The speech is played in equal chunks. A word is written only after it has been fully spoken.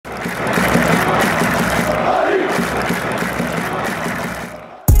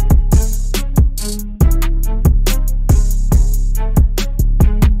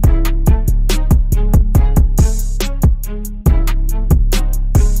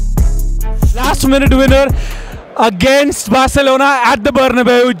last-minute winner against Barcelona at the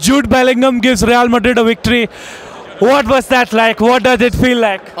Bernabeu. Jude Bellingham gives Real Madrid a victory. What was that like? What does it feel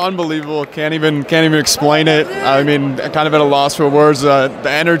like? Unbelievable. Can't even explain it. I mean, kind of at a loss for words. The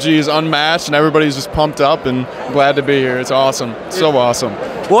energy is unmatched, and everybody's just pumped up and glad to be here. It's awesome. So awesome.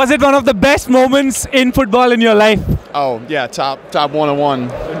 Was it one of the best moments in football in your life? Oh yeah, top 101.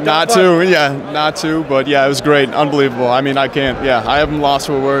 Not two, yeah, not two, but yeah, it was great. Unbelievable. I mean, I can't. Yeah, I haven't lost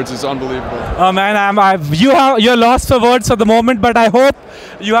for words. It's unbelievable. Oh man, you're lost for words for the moment, but I hope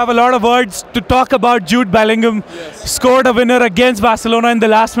you have a lot of words to talk about. Jude Bellingham scored a winner against Barcelona in the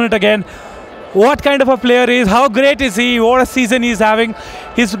last minute again. What kind of a player he is? How great is he? What a season he's having.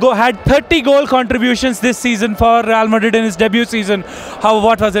 He's had 30 goal contributions this season for Real Madrid in his debut season.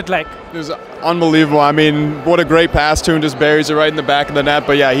 What was it like? It was unbelievable. I mean, what a great pass to him. Just buries it right in the back of the net.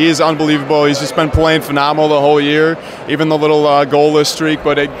 But yeah, he is unbelievable. He's just been playing phenomenal the whole year. Even the little goalless streak,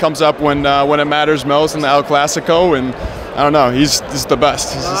 but it comes up when it matters most in the El Clasico. And I don't know, he's the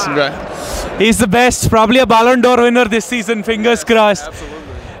best. He's the best. Probably a Ballon d'Or winner this season. Fingers crossed. Absolutely.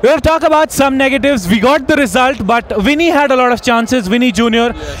 We'll talk about some negatives. We got the result, but Vinny had a lot of chances. Vinny Jr.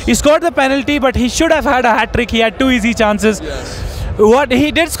 Yes. He scored the penalty, but he should have had a hat-trick. He had 2 easy chances. Yes.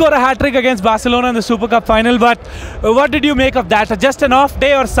 He did score a hat-trick against Barcelona in the Super Cup final, but what did you make of that? Just an off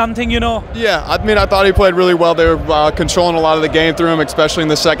day or something, you know? Yeah, I mean, I thought he played really well. They were controlling a lot of the game through him, especially in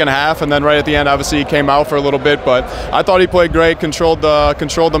the second half, and then right at the end, obviously, he came out for a little bit, but I thought he played great, controlled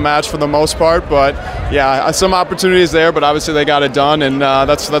the match for the most part, but yeah, some opportunities there, but obviously they got it done, and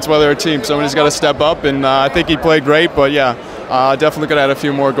that's why they're a team. Somebody's got to step up, and I think he played great, but yeah, definitely could have had a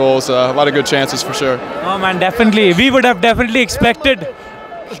few more goals. A lot of good chances for sure. Oh man, definitely. We would have definitely expected.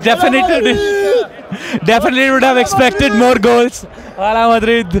 Definitely would have expected more goals. Real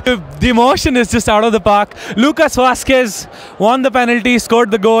Madrid. The emotion is just out of the park. Lucas Vazquez won the penalty,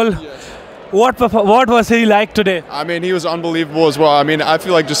 scored the goal. Yes. What was he like today? I mean, he was unbelievable as well. I mean, I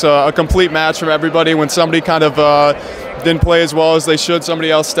feel like just a complete match from everybody. When somebody kind of didn't play as well as they should,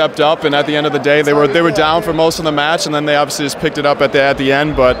 somebody else stepped up, and at the end of the day, they were down for most of the match, and then they obviously just picked it up at the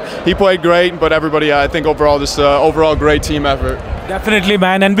end. But he played great. But everybody, I think overall, just overall great team effort. Definitely,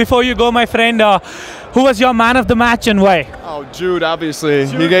 man. And before you go, my friend, who was your man of the match and why? Oh, Jude, obviously.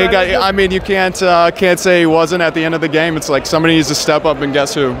 I mean, you can't say he wasn't at the end of the game. It's like somebody needs to step up, and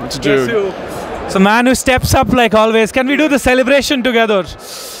guess who? It's Jude. It's a man who steps up like always. Can we do the celebration together?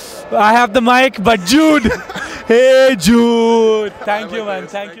 I have the mic, but Jude. Hey, Jude. Thank you, man.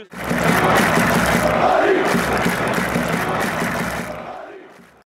 Thank you.